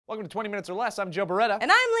Welcome to 20 Minutes or Less. I'm Joe Beretta.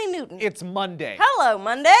 And I'm Lee Newton. It's Monday. Hello,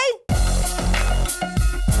 Monday.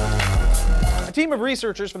 A team of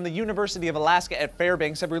researchers from the University of Alaska at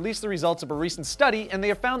Fairbanks have released the results of a recent study, and they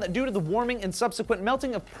have found that due to the warming and subsequent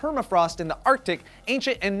melting of permafrost in the Arctic,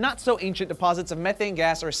 ancient and not so ancient deposits of methane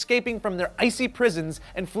gas are escaping from their icy prisons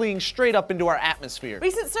and fleeing straight up into our atmosphere.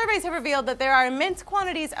 Recent surveys have revealed that there are immense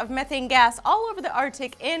quantities of methane gas all over the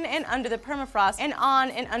Arctic, in and under the permafrost, and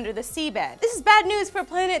on and under the seabed. This is bad news for a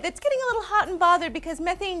planet that's getting a little hot and bothered because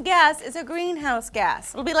methane gas is a greenhouse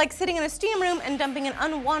gas. It'll be like sitting in a steam room and dumping an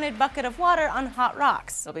unwanted bucket of water on hot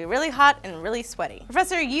rocks. It'll be really hot and really sweaty.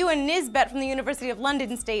 Professor Ewan Nisbet from the University of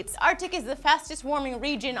London states, Arctic is the fastest warming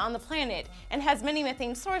region on the planet and has many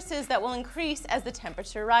methane sources that will increase as the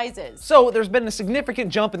temperature rises. So there's been a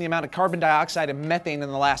significant jump in the amount of carbon dioxide and methane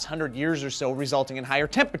in the last 100 years or so, resulting in higher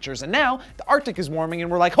temperatures. And now the Arctic is warming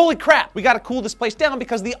and we're like, holy crap, we gotta cool this place down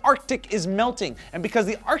because the Arctic is melting. And because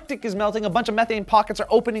the Arctic is melting, a bunch of methane pockets are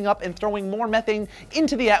opening up and throwing more methane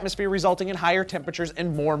into the atmosphere, resulting in higher temperatures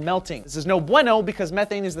and more melting. This is no bueno because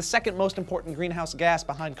methane is the second most important greenhouse gas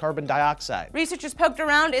behind carbon dioxide. Researchers poked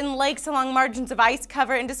around in lakes along margins of ice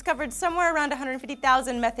cover and discovered somewhere around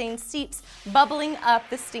 150,000 methane seeps bubbling up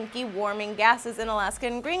the stinky, warming gases in Alaska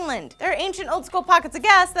and Greenland. There are ancient old-school pockets of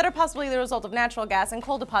gas that are possibly the result of natural gas and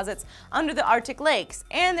coal deposits under the Arctic lakes,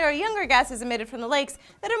 and there are younger gases emitted from the lakes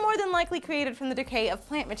that are more than likely created from the decay of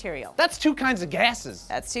plant material. That's two kinds of gases.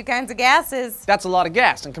 That's two kinds of gases. That's a lot of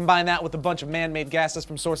gas, and combine that with a bunch of man-made gases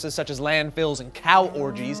from sources such as landfills and cow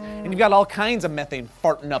orgies, and you've got all kinds of methane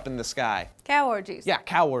farting up in the sky. Cow orgies. Yeah,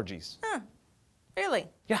 cow orgies. Huh. Really?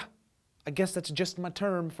 Yeah. I guess that's just my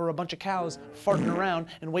term for a bunch of cows farting around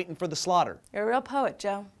and waiting for the slaughter. You're a real poet,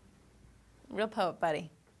 Joe. Real poet, buddy.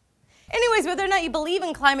 Anyways, whether or not you believe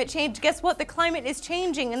in climate change, guess what? The climate is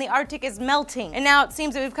changing and the Arctic is melting. And now it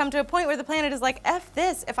seems that we've come to a point where the planet is like, F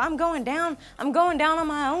this, if I'm going down on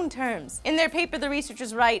my own terms. In their paper, the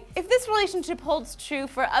researchers write, if this relationship holds true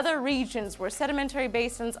for other regions where sedimentary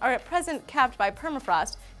basins are at present capped by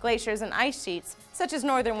permafrost, glaciers, and ice sheets, such as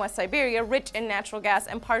northern West Siberia, rich in natural gas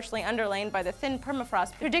and partially underlain by the thin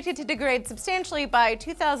permafrost, predicted to degrade substantially by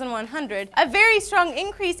 2100, a very strong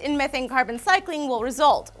increase in methane carbon cycling will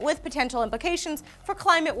result, with potential implications for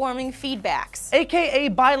climate warming feedbacks. AKA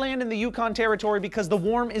buy land in the Yukon Territory because the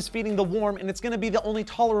warm is feeding the warm and it's gonna be the only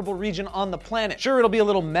tolerable region on the planet. Sure, it'll be a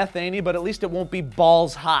little methane-y, but at least it won't be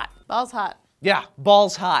balls hot. Balls hot. Yeah,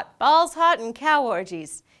 balls hot. Balls hot and cow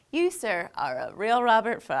orgies. You, sir, are a real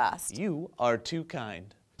Robert Frost. You are too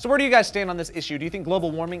kind. So where do you guys stand on this issue? Do you think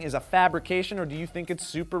global warming is a fabrication or do you think it's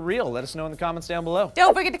super real? Let us know in the comments down below.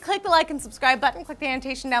 Don't forget to click the like and subscribe button, click the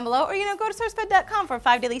annotation down below, or go to SourceFed.com for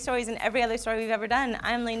 5 daily stories and every other story we've ever done.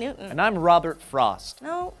 I'm Lee Newton. And I'm Robert Frost.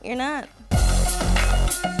 No, you're not.